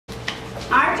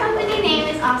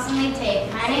Awesomely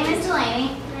Taped. My name is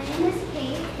Delaney. My name is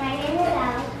Kate. My name is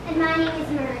Elle. And my name is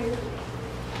Marie.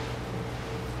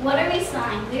 What are we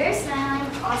selling? We are selling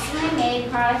awesomely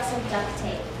made products of duct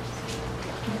tape.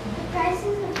 The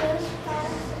prices of those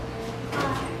products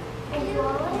are a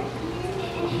wallet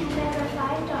and handbag are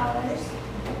 $5.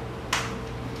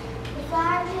 The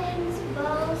flower pins,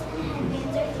 bows, and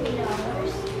headbands are $3.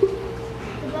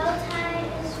 The bow tie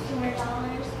is $4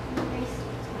 and the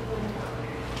bracelets are $1.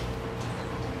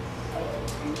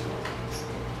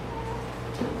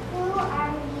 Who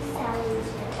are we selling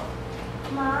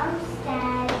to? Moms,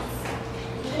 dads,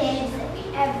 kids,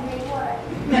 everyone.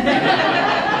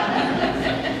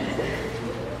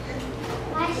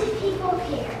 Why should people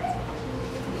care?